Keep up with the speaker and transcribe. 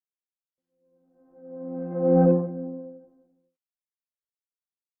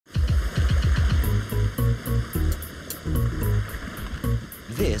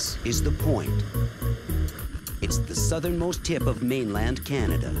This is the Point. It's the southernmost tip of mainland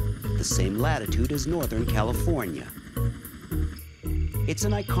Canada, the same latitude as Northern California. It's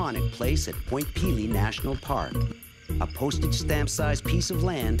an iconic place at Point Pelee National Park, a postage stamp-sized piece of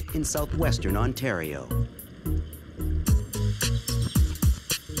land in southwestern Ontario.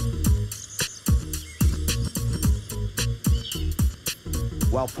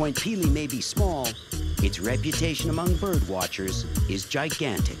 While Point Pelee may be small, its reputation among birdwatchers is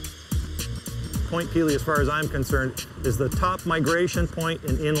gigantic. Point Pelee, as far as I'm concerned, is the top migration point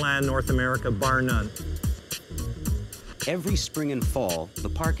in inland North America, bar none. Every spring and fall, the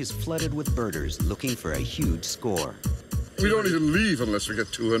park is flooded with birders looking for a huge score. We don't even leave unless we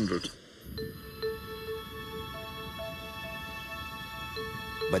get 200.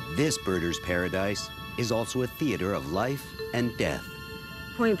 But this birder's paradise is also a theater of life and death.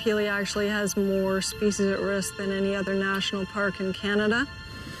 Point Pelee actually has more species at risk than any other national park in Canada.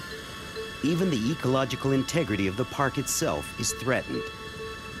 Even the ecological integrity of the park itself is threatened.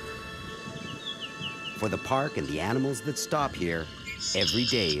 For the park and the animals that stop here, every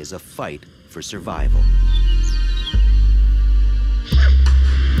day is a fight for survival.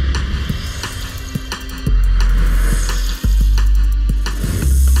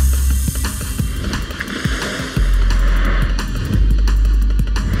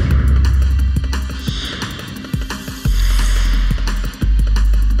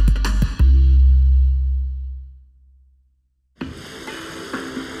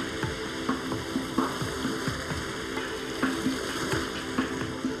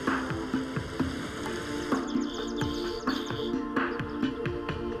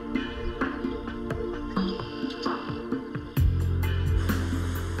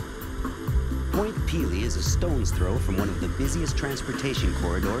 Point Pelee is a stone's throw from one of the busiest transportation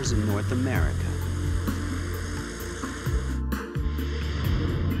corridors in North America.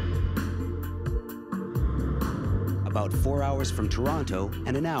 About 4 hours from Toronto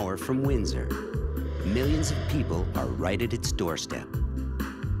and an hour from Windsor, millions of people are right at its doorstep.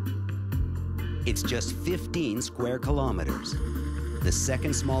 It's just 15 square kilometers, the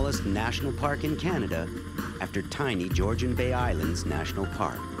second smallest national park in Canada after tiny Georgian Bay Islands National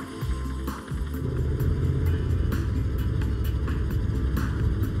Park.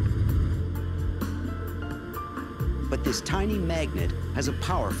 But this tiny magnet has a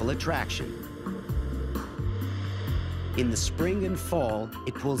powerful attraction. In the spring and fall,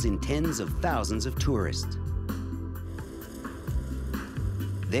 it pulls in tens of thousands of tourists.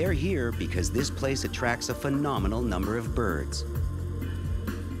 They're here because this place attracts a phenomenal number of birds.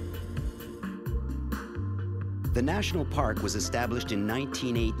 The national park was established in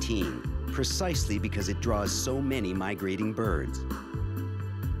 1918, precisely because it draws so many migrating birds.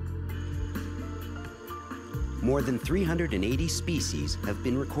 More than 380 species have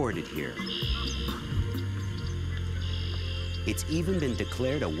been recorded here. It's even been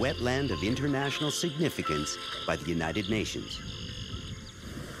declared a wetland of international significance by the United Nations.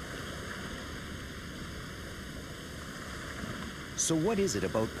 So what is it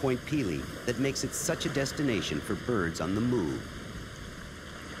about Point Pelee that makes it such a destination for birds on the move?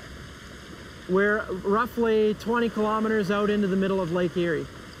 We're roughly 20 kilometers out into the middle of Lake Erie.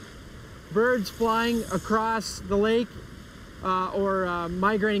 Birds flying across the lake or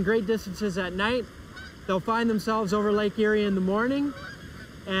migrating great distances at night. They'll find themselves over Lake Erie in the morning,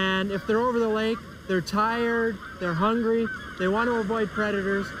 and if they're over the lake, they're tired, they're hungry, they want to avoid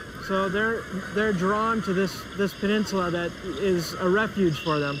predators, so they're drawn to this peninsula that is a refuge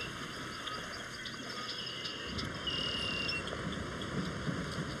for them.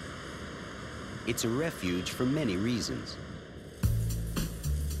 It's a refuge for many reasons.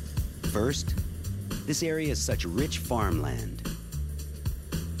 First, this area is such rich farmland.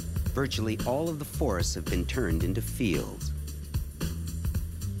 Virtually all of the forests have been turned into fields.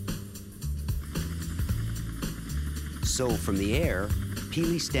 So from the air,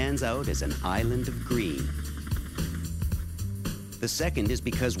 Pelee stands out as an island of green. The second is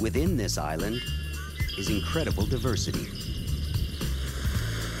because within this island is incredible diversity.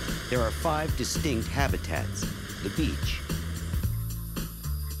 There are 5 distinct habitats: the beach,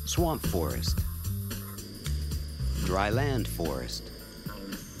 swamp forest, dry land forest,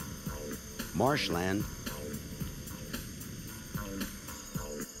 marshland,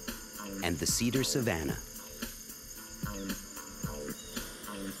 and the cedar savanna.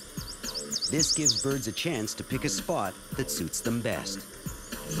 This gives birds a chance to pick a spot that suits them best.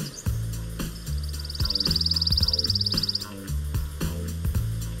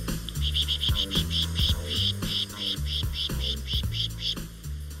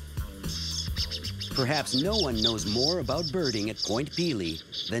 Perhaps no one knows more about birding at Point Pelee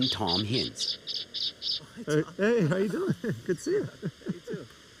than Tom Hintz. Hey, how you doing? Good to see you. You too.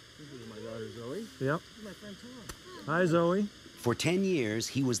 This is my daughter Zoe. Yep. This is my friend Tom. Hi, Zoe. For 10 years,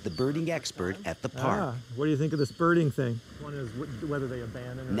 he was the birding expert at the park. What do you think of this birding thing? One is whether they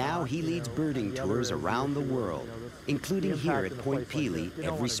abandon or Now not, he leads birding the other tours is around the world, including here impact at of a Point place like Pelee this. You don't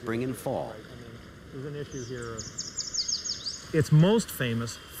every wanna spring do and it, fall. I mean, there's an issue here. It's most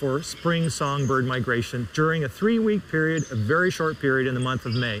famous for spring songbird migration during a 3-week period, a very short period in the month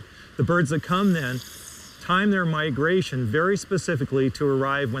of May. The birds that come then time their migration very specifically to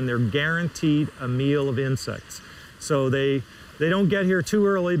arrive when they're guaranteed a meal of insects. So they don't get here too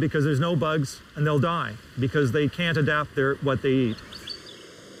early because there's no bugs, and they'll die because they can't adapt what they eat.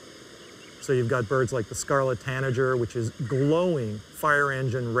 So you've got birds like the scarlet tanager, which is glowing fire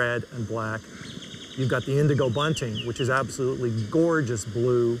engine red and black. You've got the indigo bunting, which is absolutely gorgeous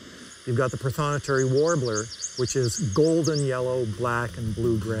blue. You've got the prothonotary warbler, which is golden yellow, black, and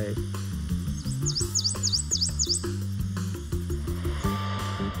blue-gray.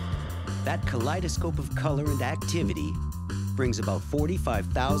 That kaleidoscope of color and activity brings about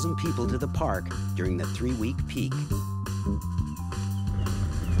 45,000 people to the park during the 3-week peak.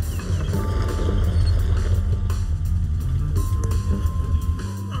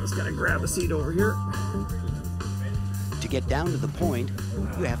 I just gotta grab a seat over here. To get down to the point,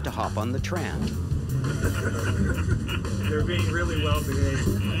 you have to hop on the tram. They're being really well behaved.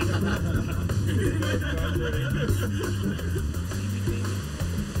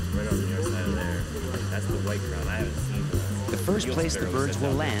 Right on the other side of there. That's the white crown. I haven't seen that. The first place the birds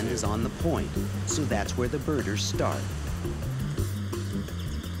will land is on the point, so that's where the birders start.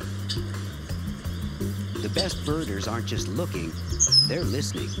 The best birders aren't just looking, they're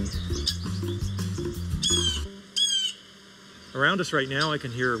listening. Around us right now, I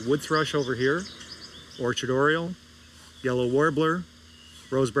can hear wood thrush over here, orchard oriole, yellow warbler,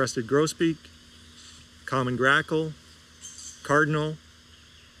 rose-breasted grosbeak, common grackle, cardinal,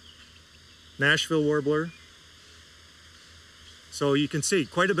 Nashville warbler. So you can see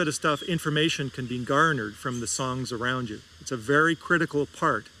quite a bit of stuff, information can be garnered from the songs around you. It's a very critical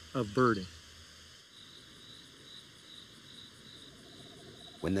part of birding.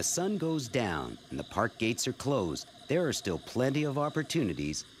 When the sun goes down and the park gates are closed, there are still plenty of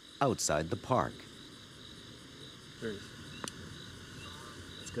opportunities outside the park. There it is.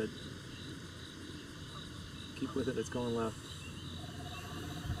 That's good. Keep with it, it's going left.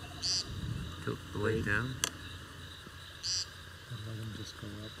 Tilt the light down. Let them just go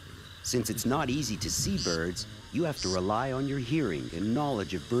up. Since it's not easy to see birds, you have to rely on your hearing and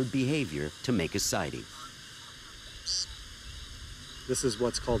knowledge of bird behavior to make a sighting. This is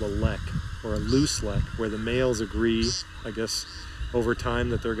what's called a lek, or a loose lek, where the males agree, I guess, over time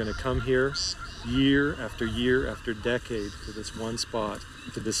that they're going to come here year after decade to this one spot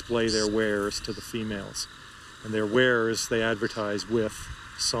to display their wares to the females. And their wares they advertise with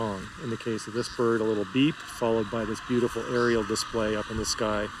song. In the case of this bird, a little beep, followed by this beautiful aerial display up in the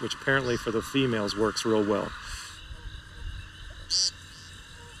sky, which apparently for the females works real well.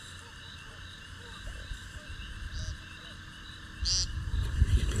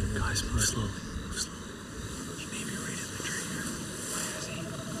 Guys, move slowly. Move slowly. He may be right in the tree here. Where is he?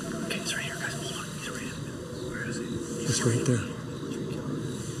 Okay, he's right here, guys. Hold on. He's right in the middle. Where is he? He's right there.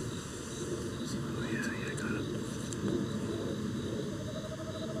 Oh, yeah, I got him.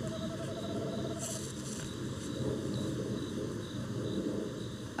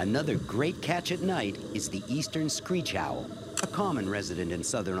 Another great catch at night is the eastern screech owl, a common resident in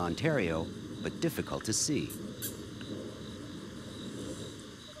southern Ontario, but difficult to see.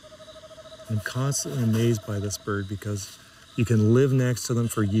 I'm constantly amazed by this bird because you can live next to them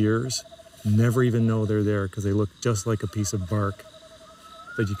for years, never even know they're there because they look just like a piece of bark.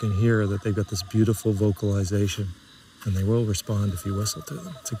 But you can hear that they've got this beautiful vocalization, and they will respond if you whistle to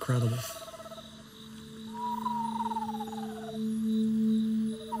them. It's incredible.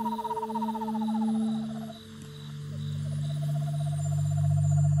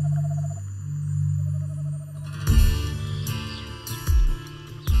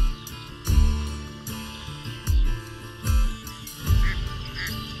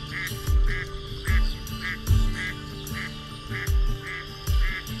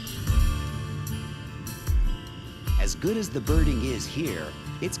 As good as the birding is here,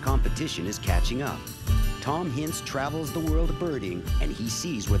 its competition is catching up. Tom Hintz travels the world birding, and he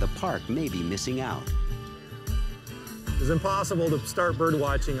sees where the park may be missing out. It's impossible to start bird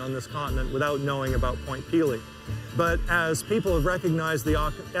watching on this continent without knowing about Point Pelee. But as people have recognized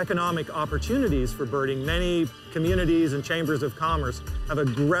the economic opportunities for birding, many communities and chambers of commerce have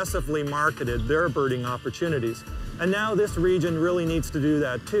aggressively marketed their birding opportunities. And now this region really needs to do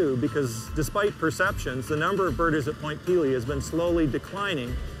that too, because despite perceptions, the number of birders at Point Pelee has been slowly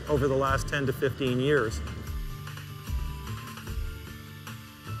declining over the last 10 to 15 years.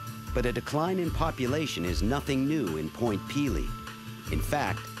 But a decline in population is nothing new in Point Pelee. In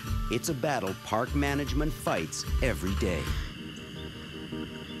fact, it's a battle park management fights every day.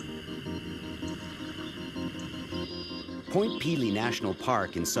 Point Pelee National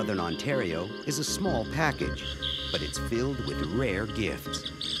Park in southern Ontario is a small package, but it's filled with rare gifts.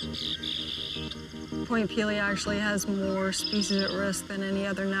 Point Pelee actually has more species at risk than any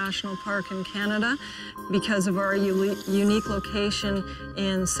other national park in Canada because of our unique location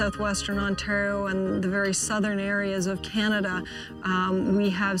in southwestern Ontario and the very southern areas of Canada. We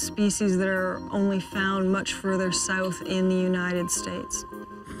have species that are only found much further south in the United States.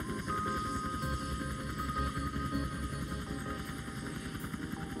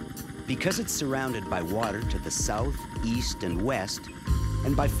 Because it's surrounded by water to the south, east, and west,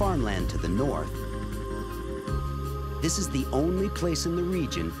 and by farmland to the north, this is the only place in the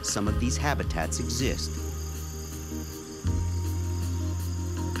region some of these habitats exist.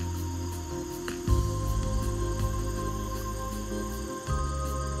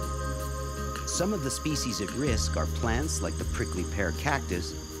 Some of the species at risk are plants like the prickly pear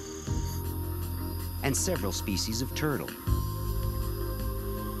cactus and several species of turtle.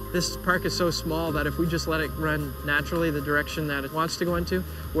 This park is so small that if we just let it run naturally the direction that it wants to go into,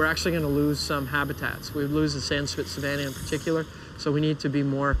 we're actually going to lose some habitats. We would lose the sandspit savanna in particular, so we need to be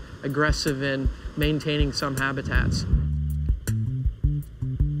more aggressive in maintaining some habitats.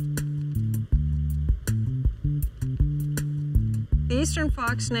 The eastern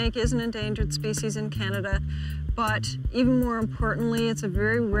fox snake is an endangered species in Canada, but even more importantly, it's a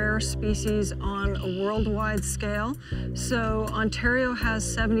very rare species on a worldwide scale. So Ontario has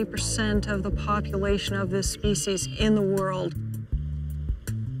 70% of the population of this species in the world.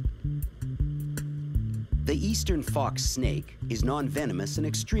 The eastern fox snake is non-venomous and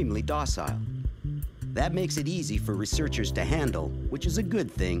extremely docile. That makes it easy for researchers to handle, which is a good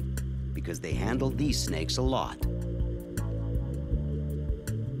thing, because they handle these snakes a lot.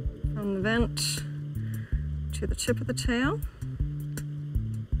 From the vent to the tip of the tail,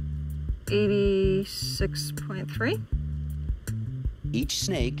 86.3. Each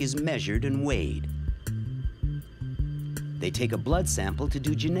snake is measured and weighed. They take a blood sample to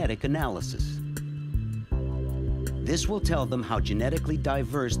do genetic analysis. This will tell them how genetically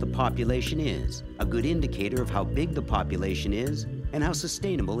diverse the population is, a good indicator of how big the population is and how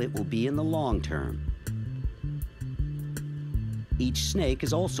sustainable it will be in the long term. Each snake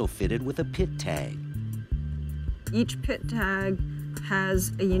is also fitted with a pit tag. Each pit tag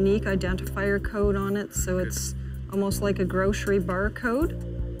has a unique identifier code on it, so it's almost like a grocery barcode.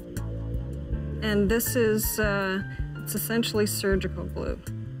 And this is, it's essentially surgical glue.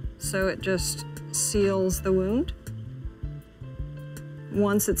 So it just seals the wound.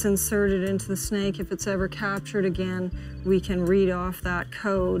 Once it's inserted into the snake, if it's ever captured again, we can read off that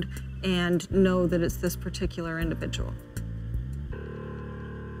code and know that it's this particular individual.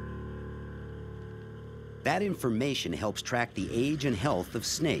 That information helps track the age and health of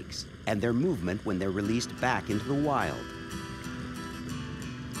snakes and their movement when they're released back into the wild.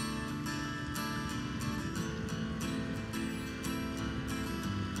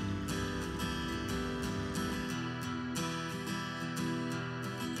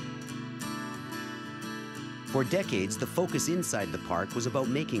 For decades, the focus inside the park was about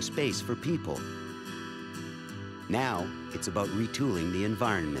making space for people. Now, it's about retooling the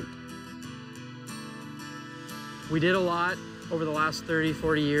environment. We did a lot over the last 30,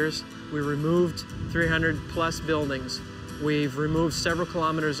 40 years. We removed 300 plus buildings. We've removed several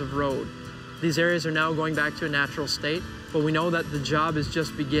kilometers of road. These areas are now going back to a natural state, but we know that the job is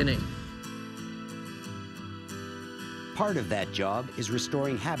just beginning. Part of that job is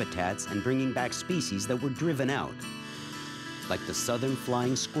restoring habitats and bringing back species that were driven out, like the southern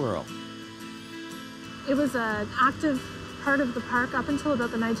flying squirrel. It was an active part of the park up until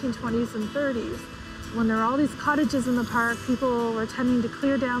about the 1920s and 30s. When there were all these cottages in the park, people were tending to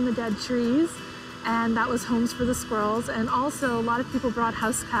clear down the dead trees, and that was homes for the squirrels. And also, a lot of people brought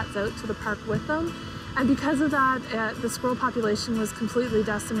house cats out to the park with them. And because of that, the squirrel population was completely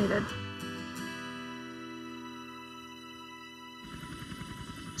decimated.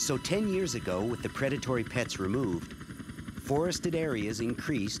 So 10 years ago, with the predatory pets removed, forested areas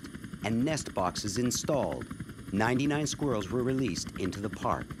increased and nest boxes installed, 99 squirrels were released into the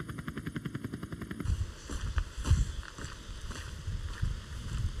park.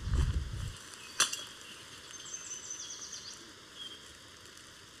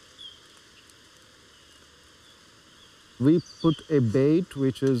 We put a bait,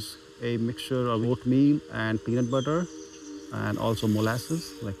 which is a mixture of oatmeal and peanut butter, and also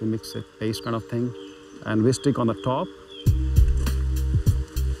molasses, like we mix a paste kind of thing, and we stick on the top.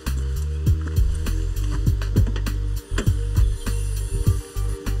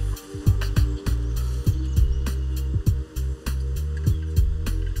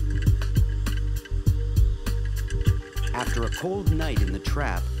 After a cold night in the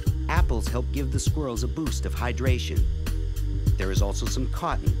trap, apples help give the squirrels a boost of hydration. There is also some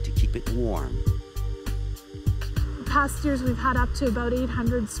cotton to keep it warm. Past years we've had up to about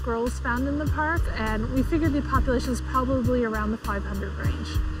 800 squirrels found in the park, and we figured the population is probably around the 500 range.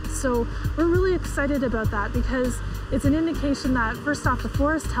 So we're really excited about that because it's an indication that, first off, the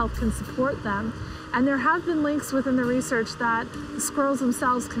forest health can support them, and there have been links within the research that the squirrels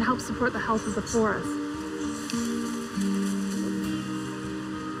themselves can help support the health of the forest.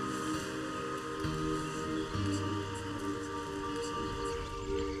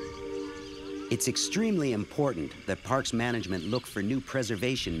 It's extremely important that parks management look for new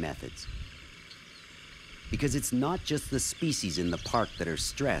preservation methods. Because it's not just the species in the park that are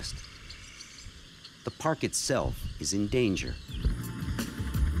stressed. The park itself is in danger.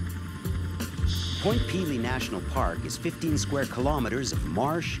 Point Pelee National Park is 15 square kilometers of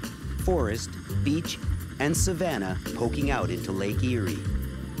marsh, forest, beach, and savanna poking out into Lake Erie.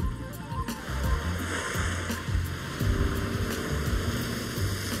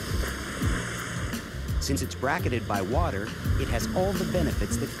 Since it's bracketed by water, it has all the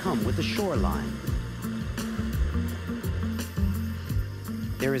benefits that come with the shoreline.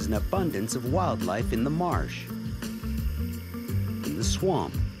 There is an abundance of wildlife in the marsh, in the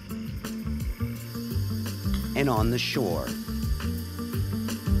swamp, and on the shore.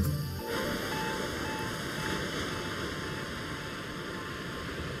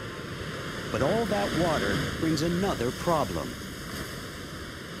 But all that water brings another problem.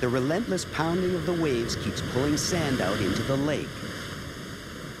 The relentless pounding of the waves keeps pulling sand out into the lake.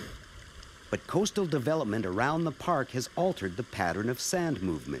 But coastal development around the park has altered the pattern of sand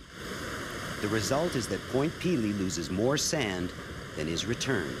movement. The result is that Point Pelee loses more sand than is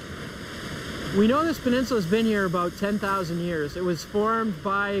returned. We know this peninsula has been here about 10,000 years. It was formed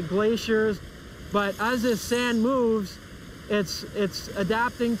by glaciers, but as this sand moves, it's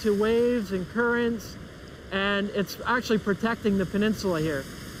adapting to waves and currents, and it's actually protecting the peninsula here.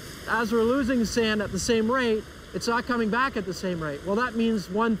 As we're losing sand at the same rate, it's not coming back at the same rate. Well, that means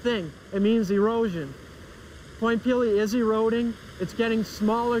one thing. It means erosion. Point Pelee is eroding. It's getting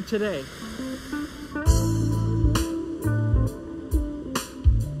smaller today.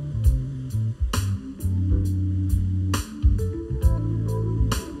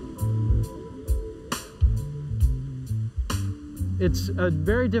 It's a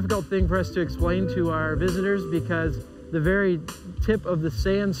very difficult thing for us to explain to our visitors because the very tip of the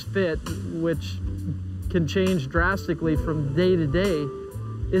sand spit, which can change drastically from day to day,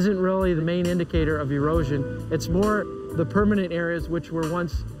 isn't really the main indicator of erosion. It's more the permanent areas which were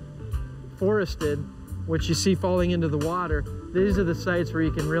once forested, which you see falling into the water. These are the sites where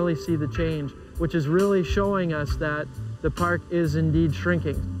you can really see the change, which is really showing us that the park is indeed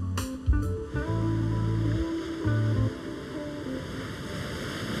shrinking.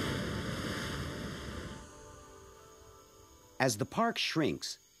 As the park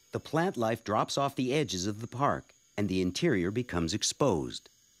shrinks, the plant life drops off the edges of the park and the interior becomes exposed.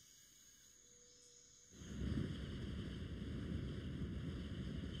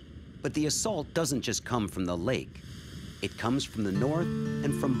 But the assault doesn't just come from the lake. It comes from the north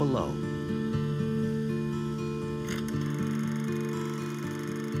and from below.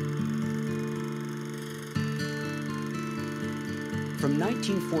 From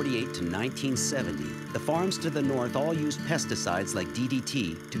 1948 to 1970, the farms to the north all used pesticides like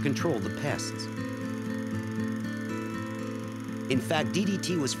DDT to control the pests. In fact,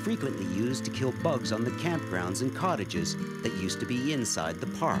 DDT was frequently used to kill bugs on the campgrounds and cottages that used to be inside the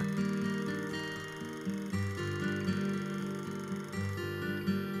park.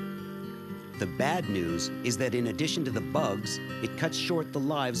 The bad news is that in addition to the bugs, it cuts short the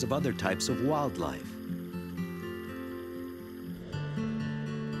lives of other types of wildlife.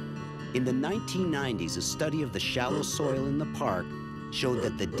 In the 1990s, a study of the shallow soil in the park showed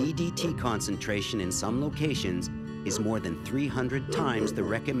that the DDT concentration in some locations is more than 300 times the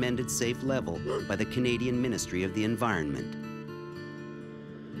recommended safe level by the Canadian Ministry of the Environment.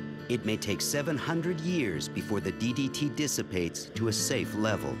 It may take 700 years before the DDT dissipates to a safe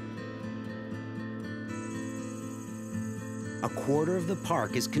level. A quarter of the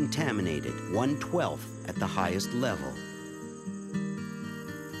park is contaminated, 1/12 at the highest level.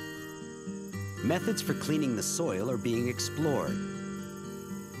 Methods for cleaning the soil are being explored.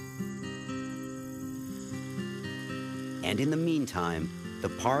 And in the meantime, the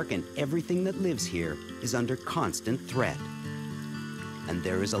park and everything that lives here is under constant threat. And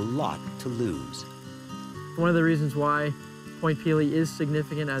there is a lot to lose. One of the reasons why Point Pelee is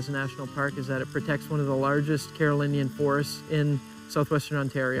significant as a national park is that it protects one of the largest Carolinian forests in southwestern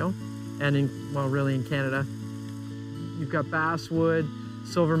Ontario and really in Canada. You've got basswood,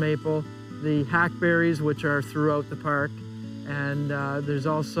 silver maple, the hackberries, which are throughout the park, and there's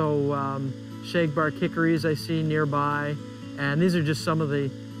also shagbark hickories I see nearby, and these are just some of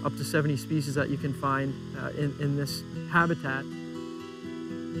the up to 70 species that you can find in this habitat.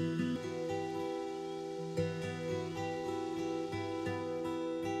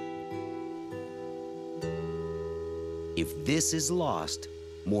 If this is lost,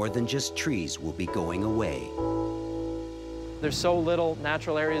 more than just trees will be going away. There's so little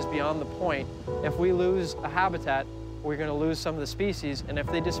natural areas beyond the point. If we lose a habitat, we're going to lose some of the species, and if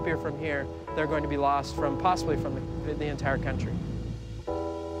they disappear from here, they're going to be lost from possibly from the entire country.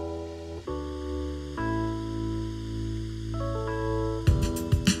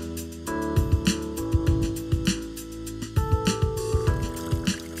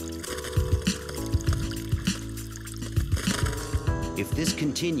 If this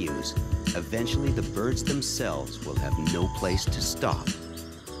continues, eventually the birds themselves will have no place to stop.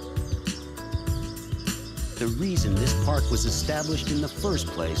 The reason this park was established in the first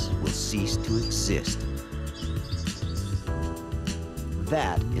place will cease to exist.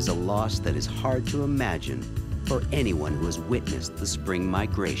 That is a loss that is hard to imagine for anyone who has witnessed the spring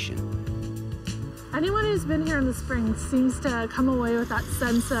migration. Anyone who's been here in the spring seems to come away with that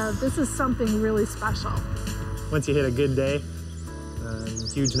sense of this is something really special. Once you hit a good day,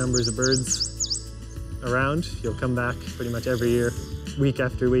 huge numbers of birds around, you'll come back pretty much every year, week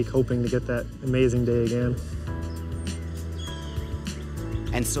after week, hoping to get that amazing day again.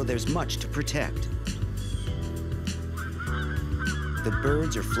 And so there's much to protect. The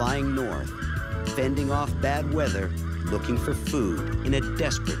birds are flying north, fending off bad weather, looking for food in a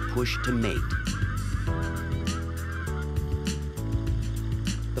desperate push to mate.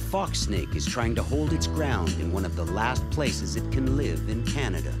 The fox snake is trying to hold its ground in one of the last places it can live in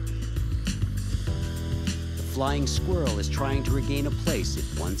Canada. The flying squirrel is trying to regain a place it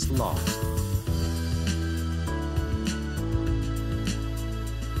once lost.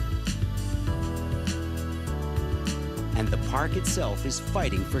 And the park itself is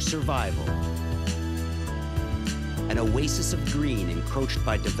fighting for survival. An oasis of green encroached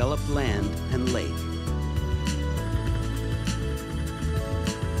by developed land and lake.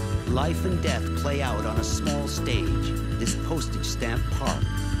 Life and death play out on a small stage, this postage stamp park,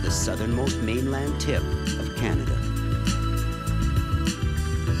 the southernmost mainland tip of Canada.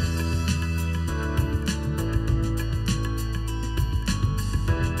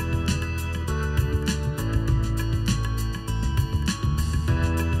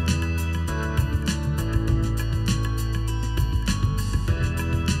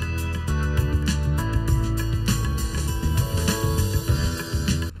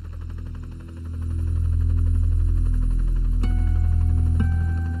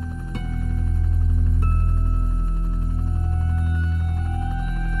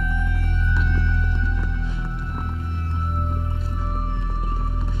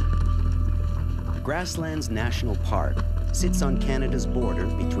 Grasslands National Park sits on Canada's border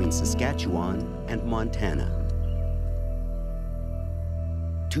between Saskatchewan and Montana.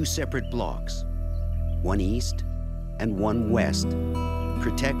 Two separate blocks, one east and one west,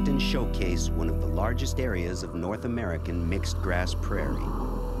 protect and showcase one of the largest areas of North American mixed grass prairie.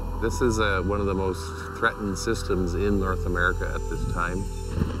 This is one of the most threatened systems in North America at this time.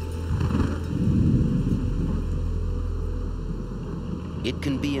 It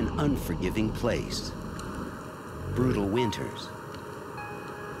can be an unforgiving place. Brutal winters,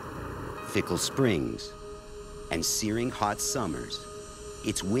 fickle springs, and searing hot summers.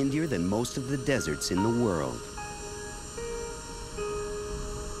 It's windier than most of the deserts in the world.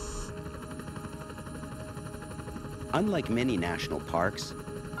 Unlike many national parks,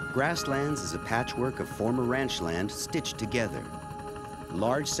 Grasslands is a patchwork of former ranch land stitched together.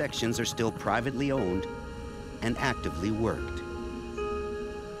 Large sections are still privately owned and actively worked.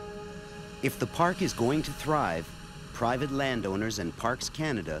 If the park is going to thrive, private landowners and Parks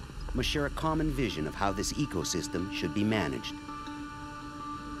Canada must share a common vision of how this ecosystem should be managed.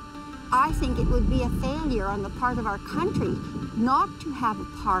 I think it would be a failure on the part of our country not to have a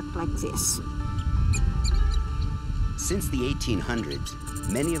park like this. Since the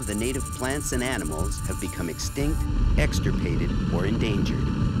 1800s, many of the native plants and animals have become extinct, extirpated, or endangered.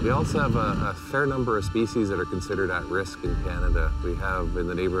 We also have a fair number of species that are considered at risk in Canada. We have in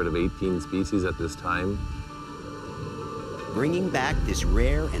the neighborhood of 18 species at this time. Bringing back this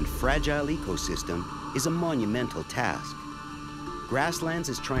rare and fragile ecosystem is a monumental task. Grasslands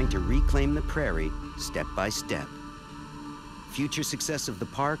is trying to reclaim the prairie step by step. Future success of the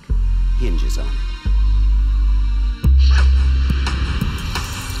park hinges on it.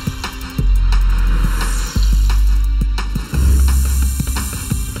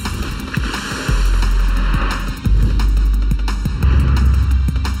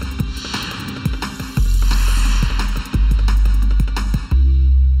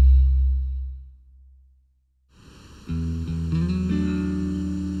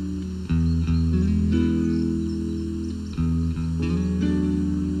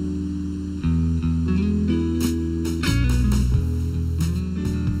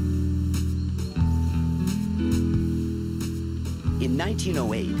 In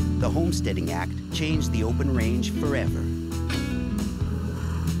 1908, the Homesteading Act changed the open range forever.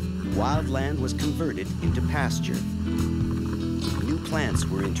 Wildland was converted into pasture. New plants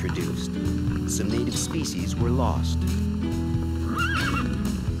were introduced. Some native species were lost.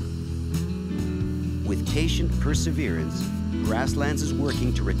 With patient perseverance, Grasslands is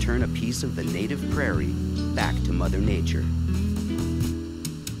working to return a piece of the native prairie back to Mother Nature.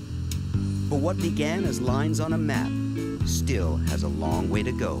 But what began as lines on a map still has a long way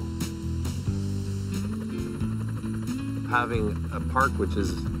to go. Having a park which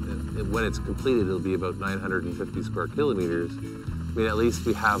is, when it's completed, it'll be about 950 square kilometers. I mean, at least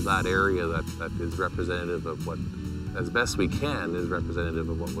we have that area that is representative of what, as best we can, is representative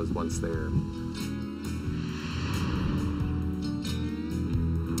of what was once there.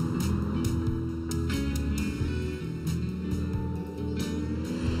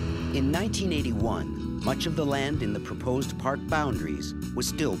 In 1981, much of the land in the proposed park boundaries was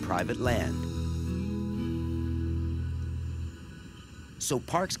still private land. So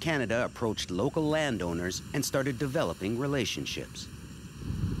Parks Canada approached local landowners and started developing relationships.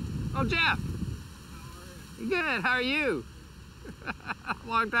 Oh, Jeff. Good, how are you?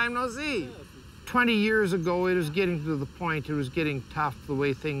 Long time no see. 20 years ago, it was getting to the point, it was getting tough the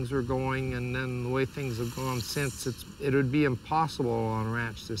way things were going, and then the way things have gone since, it would be impossible on a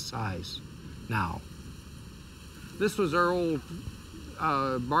ranch this size now. This was our old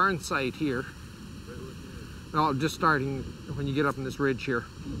barn site here. Well, just starting when you get up in this ridge here.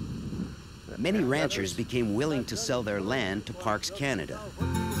 Many ranchers became willing to sell their land to Parks Canada.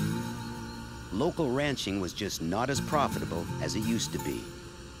 Local ranching was just not as profitable as it used to be.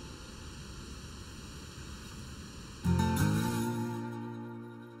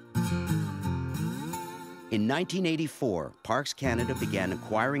 In 1984, Parks Canada began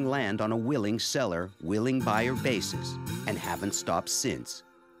acquiring land on a willing seller, willing buyer basis, and haven't stopped since.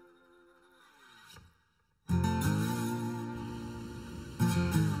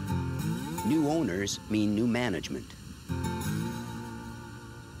 New owners mean new management.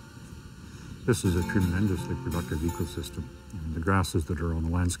 This is a tremendously productive ecosystem. And the grasses that are on the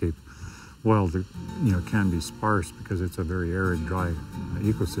landscape, while they can be sparse because it's a very arid, dry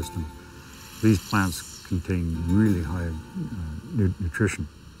ecosystem, these plants contain really high nutrition.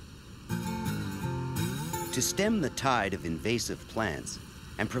 To stem the tide of invasive plants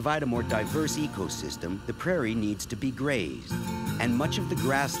and provide a more diverse ecosystem, the prairie needs to be grazed. And much of the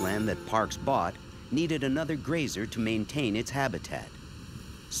grassland that Parks bought needed another grazer to maintain its habitat.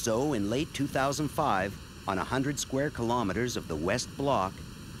 So in late 2005, on 100 square kilometers of the West Block,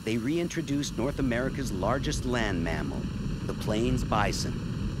 they reintroduced North America's largest land mammal, the plains bison.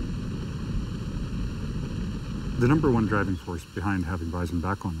 The number one driving force behind having bison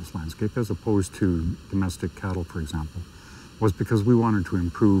back on this landscape, as opposed to domestic cattle, for example, was because we wanted to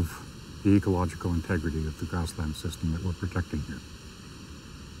improve the ecological integrity of the grassland system that we're protecting here.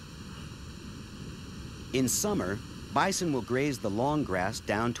 In summer, bison will graze the long grass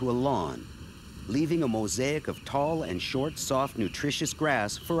down to a lawn, leaving a mosaic of tall and short, soft, nutritious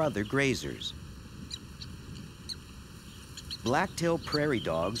grass for other grazers. Black-tailed prairie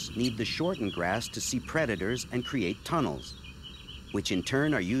dogs need the shortened grass to see predators and create tunnels, which in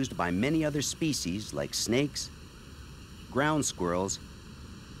turn are used by many other species like snakes, ground squirrels,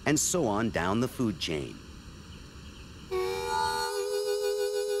 and so on down the food chain.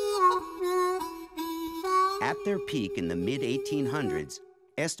 At their peak in the mid-1800s,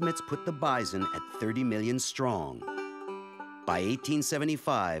 estimates put the bison at 30 million strong. By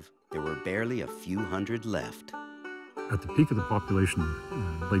 1875, there were barely a few hundred left. At the peak of the population,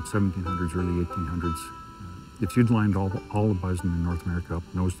 late 1700s, early 1800s, if you'd lined all the bison in North America up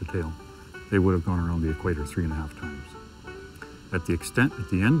nose to tail, they would have gone around the equator 3.5 times. At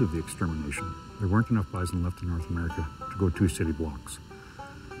the end of the extermination, there weren't enough bison left in North America to go 2 city blocks.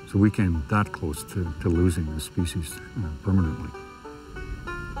 So we came that close to losing the species permanently.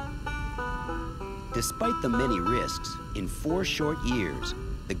 Despite the many risks, in 4 short years,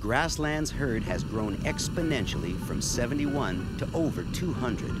 the Grasslands herd has grown exponentially from 71 to over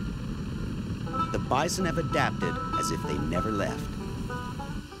 200. The bison have adapted as if they never left.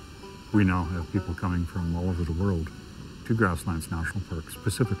 We now have people coming from all over the world to Grasslands National Park,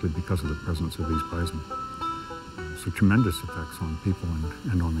 specifically because of the presence of these bison. So tremendous effects on people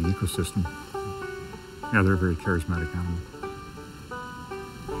and on the ecosystem. Yeah, they're a very charismatic animal.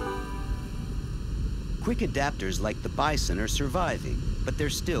 Quick adapters like the bison are surviving, but they're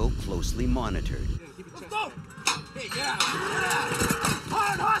still closely monitored.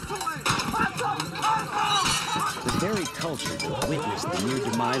 The very culture that witnessed the near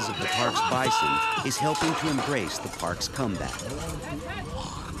demise of the park's bison is helping to embrace the park's comeback.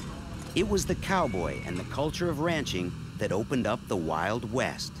 It was the cowboy and the culture of ranching that opened up the Wild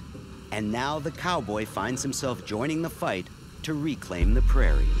West. And now the cowboy finds himself joining the fight to reclaim the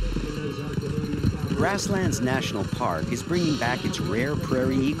prairie. Grasslands National Park is bringing back its rare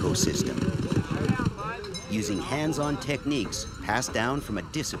prairie ecosystem, using hands-on techniques passed down from a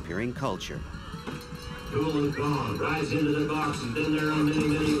disappearing culture. Cool and calm, rise into the box, and been there on many,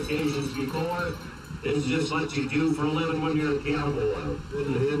 many occasions before. It's just what you do for a living when you're a cowboy.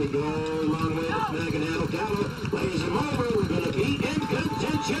 And here we go, long way to Megan Cattle. Lays them over, we're gonna be in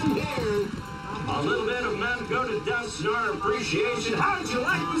contention here. A little bit of men go to dust and our appreciation. How'd you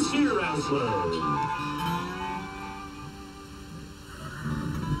like the steer wrestling?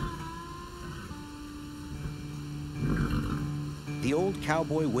 The old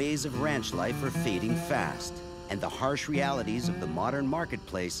cowboy ways of ranch life are fading fast, and the harsh realities of the modern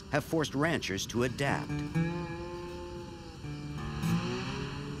marketplace have forced ranchers to adapt.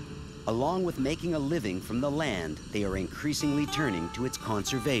 Along with making a living from the land, they are increasingly turning to its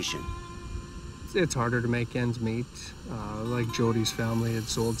conservation. It's harder to make ends meet. Like Jody's family had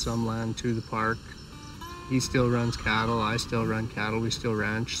sold some land to the park. He still runs cattle, I still run cattle, we still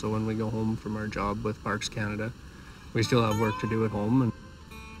ranch, so when we go home from our job with Parks Canada, we still have work to do at home.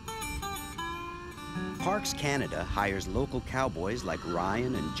 Parks Canada hires local cowboys like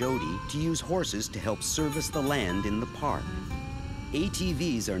Ryan and Jody to use horses to help service the land in the park.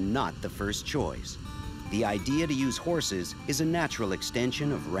 ATVs are not the first choice. The idea to use horses is a natural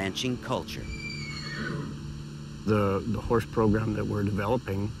extension of ranching culture. The horse program that we're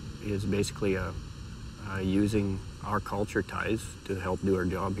developing is basically using our culture ties to help do our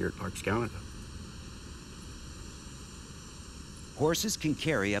job here at Parks Canada. Horses can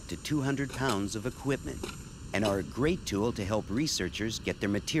carry up to 200 pounds of equipment and are a great tool to help researchers get their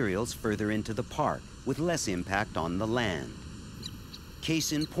materials further into the park with less impact on the land.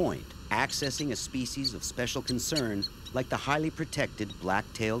 Case in point, accessing a species of special concern like the highly protected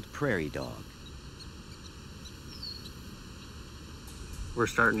black-tailed prairie dog. We're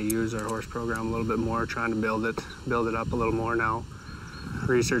starting to use our horse program a little bit more, trying to build it up a little more now.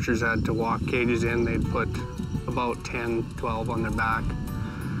 Researchers had to walk cages in, they'd put about 10, 12 on their back,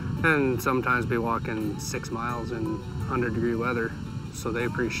 and sometimes be walking 6 miles in 100-degree weather. So they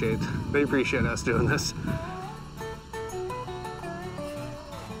appreciate us doing this.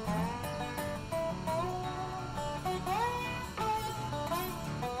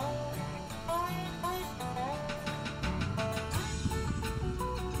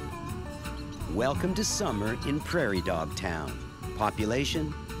 Welcome to summer in Prairie Dog Town.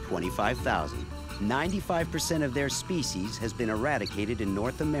 Population, 25,000. 95% of their species has been eradicated in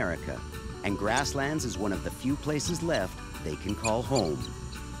North America, and Grasslands is one of the few places left they can call home.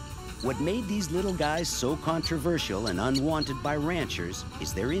 What made these little guys so controversial and unwanted by ranchers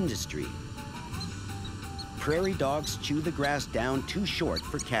is their industry. Prairie dogs chew the grass down too short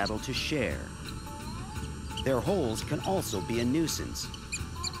for cattle to share. Their holes can also be a nuisance.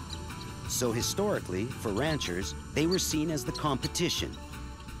 So historically, for ranchers, they were seen as the competition,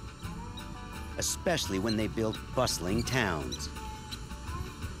 especially when they built bustling towns.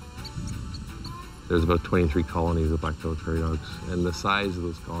 There's about 23 colonies of black-tailed prairie dogs, and the size of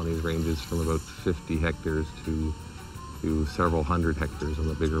those colonies ranges from about 50 hectares to several hundred hectares on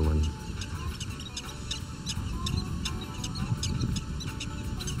the bigger ones.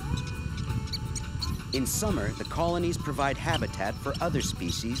 In summer, the colonies provide habitat for other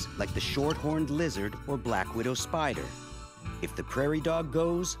species like the short-horned lizard or black widow spider. If the prairie dog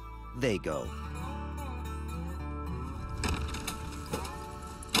goes, they go.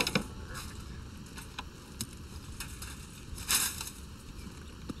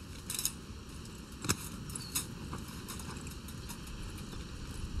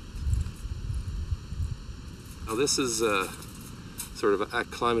 Now this is sort of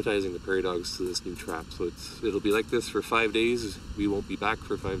acclimatizing the prairie dogs to this new trap. So it'll be like this for 5 days. We won't be back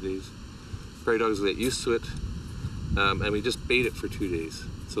for 5 days. Prairie dogs will get used to it, and we just bait it for 2 days.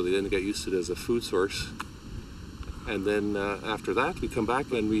 So they then get used to it as a food source. And then after that, we come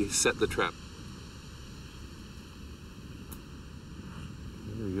back and we set the trap.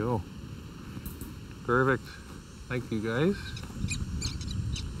 There we go. Perfect. Thank you, guys.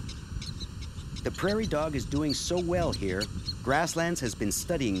 The prairie dog is doing so well here, Grasslands has been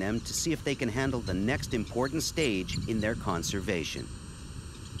studying them to see if they can handle the next important stage in their conservation.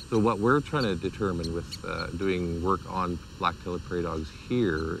 So what we're trying to determine with doing work on black-tailed prairie dogs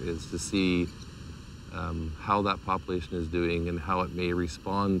here is to see how that population is doing and how it may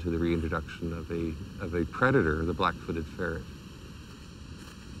respond to the reintroduction of a predator, the black-footed ferret.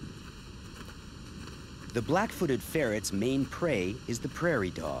 The black-footed ferret's main prey is the prairie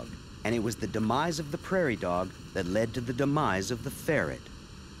dog, and it was the demise of the prairie dog that led to the demise of the ferret.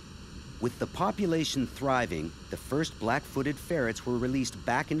 With the population thriving, the first black-footed ferrets were released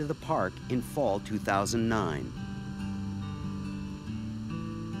back into the park in fall 2009.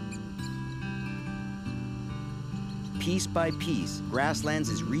 Piece by piece, Grasslands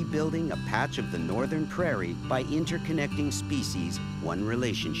is rebuilding a patch of the northern prairie by interconnecting species, one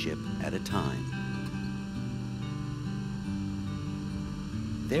relationship at a time.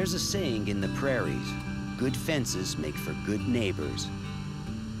 There's a saying in the prairies, good fences make for good neighbors.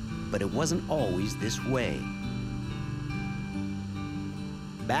 But it wasn't always this way.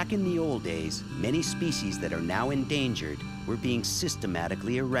 Back in the old days, many species that are now endangered were being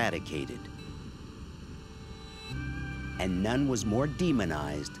systematically eradicated. And none was more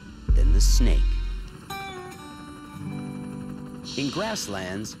demonized than the snake. In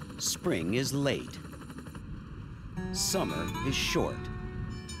Grasslands, spring is late. Summer is short.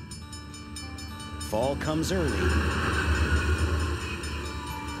 Fall comes early,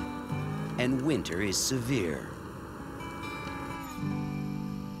 and winter is severe.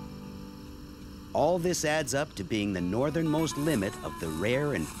 All this adds up to being the northernmost limit of the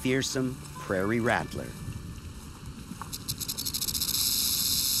rare and fearsome prairie rattler.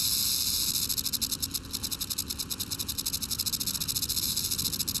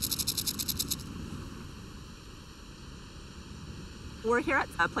 We're here at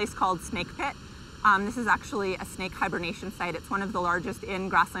a place called Snake Pit. This is actually a snake hibernation site. It's one of the largest in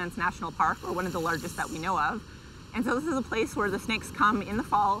Grasslands National Park, or one of the largest that we know of. And so this is a place where the snakes come in the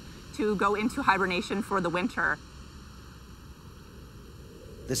fall to go into hibernation for the winter.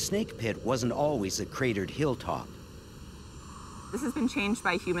 The snake pit wasn't always a cratered hilltop. This has been changed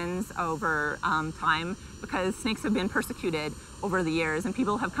by humans over time because snakes have been persecuted over the years, and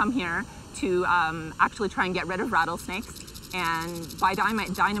people have come here to actually try and get rid of rattlesnakes, and by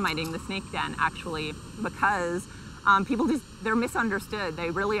dynamiting the snake den, actually, because people they're misunderstood.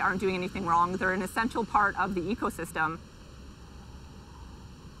 They really aren't doing anything wrong. They're an essential part of the ecosystem.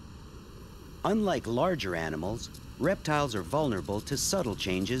 Unlike larger animals, reptiles are vulnerable to subtle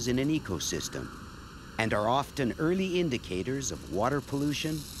changes in an ecosystem and are often early indicators of water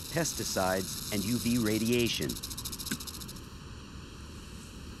pollution, pesticides, and UV radiation.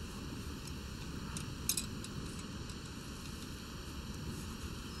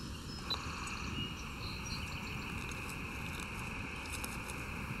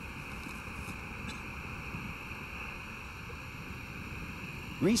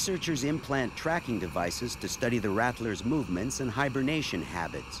 Researchers implant tracking devices to study the rattler's movements and hibernation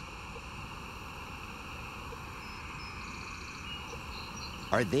habits.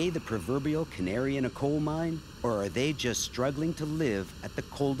 Are they the proverbial canary in a coal mine, or are they just struggling to live at the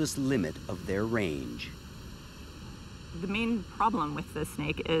coldest limit of their range? The main problem with the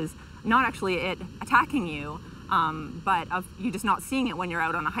snake is not actually it attacking you, but of you just not seeing it when you're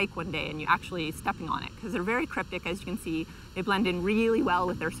out on a hike one day and you actually stepping on it, because they're very cryptic, as you can see. They blend in really well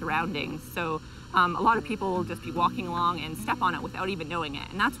with their surroundings. So a lot of people will just be walking along and step on it without even knowing it.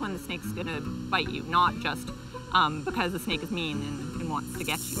 And that's when the snake's gonna bite you, not just because the snake is mean and wants to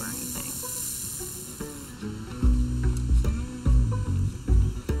get you or anything.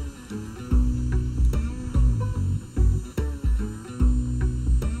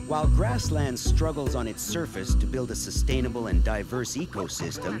 While Grasslands struggles on its surface to build a sustainable and diverse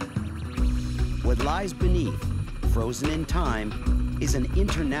ecosystem, what lies beneath, frozen in time, is an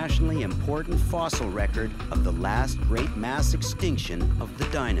internationally important fossil record of the last great mass extinction of the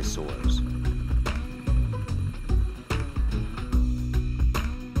dinosaurs.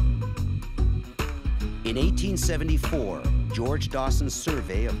 In 1874, George Dawson's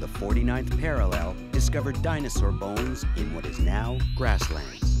survey of the 49th parallel discovered dinosaur bones in what is now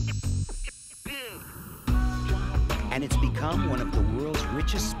Grasslands. And it's become one of the world's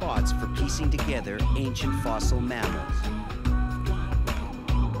richest spots for piecing together ancient fossil mammals.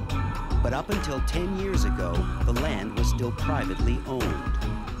 But up until 10 years ago, the land was still privately owned.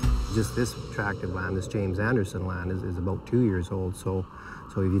 Just this tract of land, this James Anderson land, is about 2 years old. So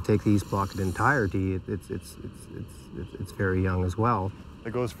if you take the East Block in entirety, it's very young as well.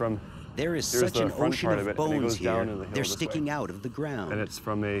 It goes from there is such an ocean of bones here. They're sticking out of the ground. And it's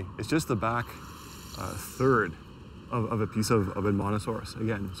just the back third of a piece of a Monosaurus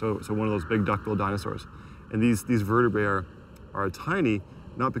again. So one of those big duck-billed dinosaurs. And these vertebrae are tiny,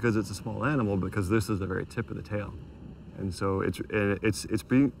 not because it's a small animal, because this is the very tip of the tail. And so it's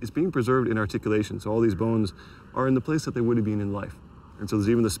being preserved in articulation. So all these bones are in the place that they would have been in life. And so there's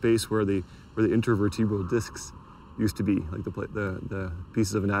even the space where the intervertebral discs used to be, like the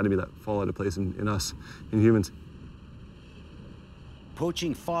pieces of anatomy that fall out of place in us, in humans.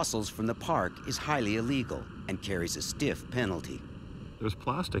 Poaching fossils from the park is highly illegal and carries a stiff penalty. There's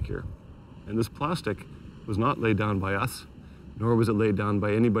plastic here, and this plastic was not laid down by us, nor was it laid down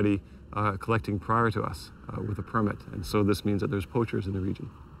by anybody collecting prior to us with a permit. And so this means that there's poachers in the region.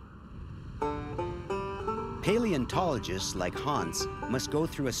 Paleontologists like Hans must go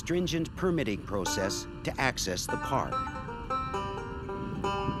through a stringent permitting process to access the park.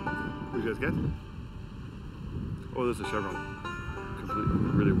 What did you guys get? Oh, there's a chevron. Completely,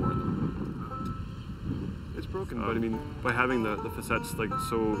 really worn though. It's broken, but I mean, by having the facets like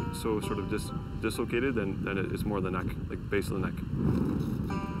so sort of dislocated, then it's more the neck, like base of the neck.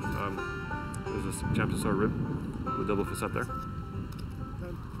 There's this champsosaur rib, the double facet there.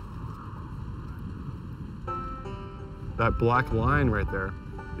 That black line right there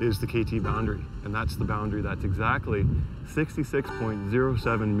is the KT boundary, and that's the boundary that's exactly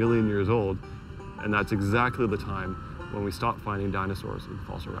 66.07 million years old, and that's exactly the time when we stopped finding dinosaurs in the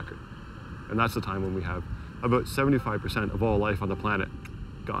fossil record. And that's the time when we have about 75% of all life on the planet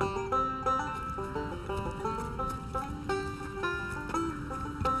gone.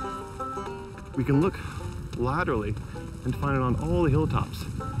 We can look laterally and find it on all the hilltops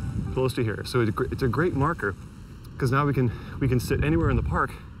close to here. So it's a great marker, because now we can sit anywhere in the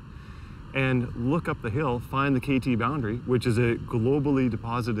park and look up the hill, find the KT boundary, which is a globally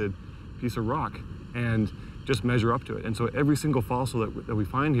deposited piece of rock, and just measure up to it. And so every single fossil that we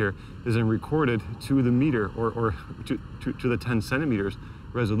find here is then recorded to the meter or to the 10 centimeters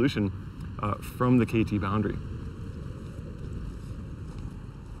resolution from the KT boundary.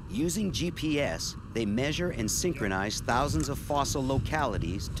 Using GPS, they measure and synchronize thousands of fossil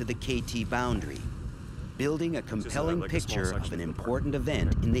localities to the KT boundary, building a compelling picture of an important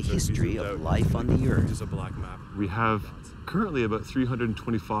event in the history of life on the Earth. Just a black map. We have currently about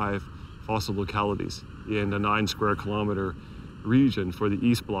 325 fossil localities in a 9 square kilometer region for the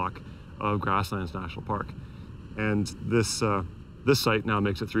East Block of Grasslands National Park. And this site now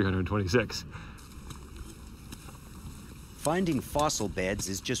makes it 326. Finding fossil beds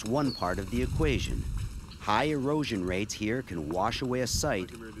is just one part of the equation. High erosion rates here can wash away a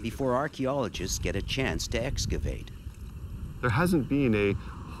site before archaeologists get a chance to excavate. There hasn't been a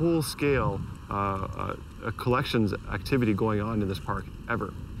whole-scale collections activity going on in this park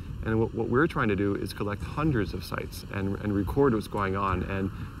ever. And what we're trying to do is collect hundreds of sites and record what's going on and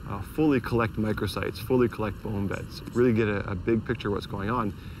fully collect microsites, fully collect bone beds, really get a big picture of what's going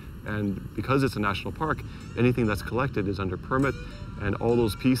on. And because it's a national park, anything that's collected is under permit, and all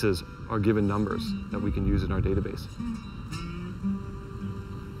those pieces are given numbers that we can use in our database.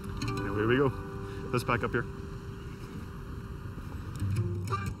 And here we go. Let's back up here.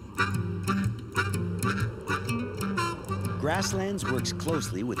 Grasslands works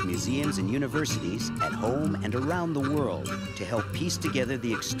closely with museums and universities at home and around the world to help piece together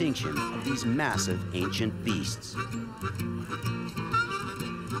the extinction of these massive ancient beasts.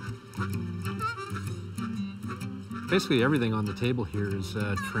 Basically everything on the table here is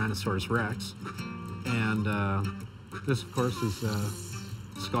Tyrannosaurus rex, and this of course is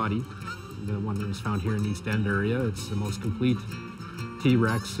Scotty, the one that was found here in the East End area. It's the most complete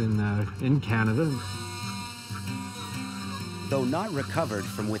T-Rex in Canada. Though not recovered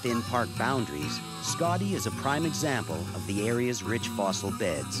from within park boundaries, Scotty is a prime example of the area's rich fossil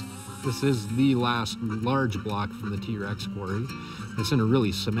beds. This is the last large block from the T-Rex quarry. It's in a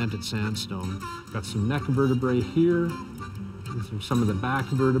really cemented sandstone. Got some neck vertebrae here, These are some of the back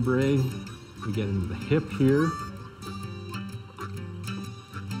vertebrae. We get into the hip here.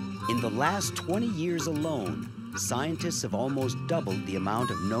 In the last 20 years alone, scientists have almost doubled the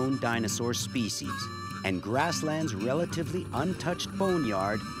amount of known dinosaur species, and Grassland's relatively untouched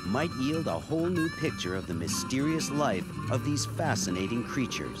boneyard might yield a whole new picture of the mysterious life of these fascinating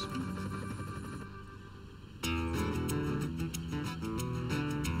creatures.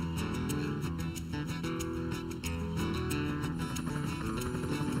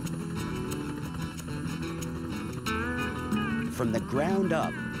 From the ground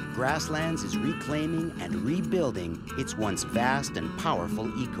up, Grasslands is reclaiming and rebuilding its once vast and powerful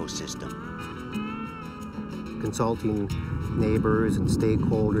ecosystem. Consulting neighbors and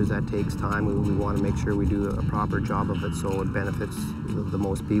stakeholders, that takes time. We want to make sure we do a proper job of it so it benefits the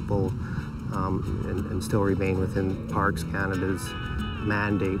most people and still remain within Parks Canada's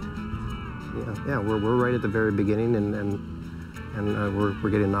mandate. Yeah, we're right at the very beginning and we're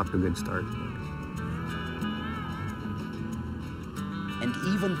getting off to a good start. And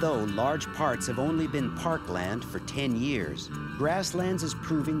even though large parts have only been parkland for 10 years, Grasslands is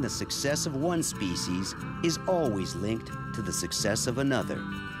proving the success of one species is always linked to the success of another.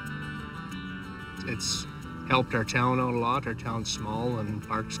 It's helped our town out a lot. Our town's small and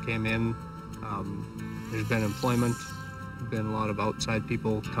parks came in. There's been employment. There's been a lot of outside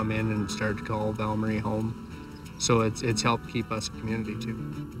people come in and start to call Val-Marie home. So it's helped keep us a community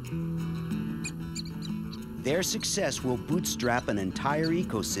too. Their success will bootstrap an entire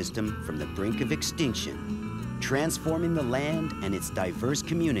ecosystem from the brink of extinction, transforming the land and its diverse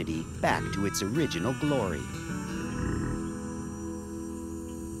community back to its original glory.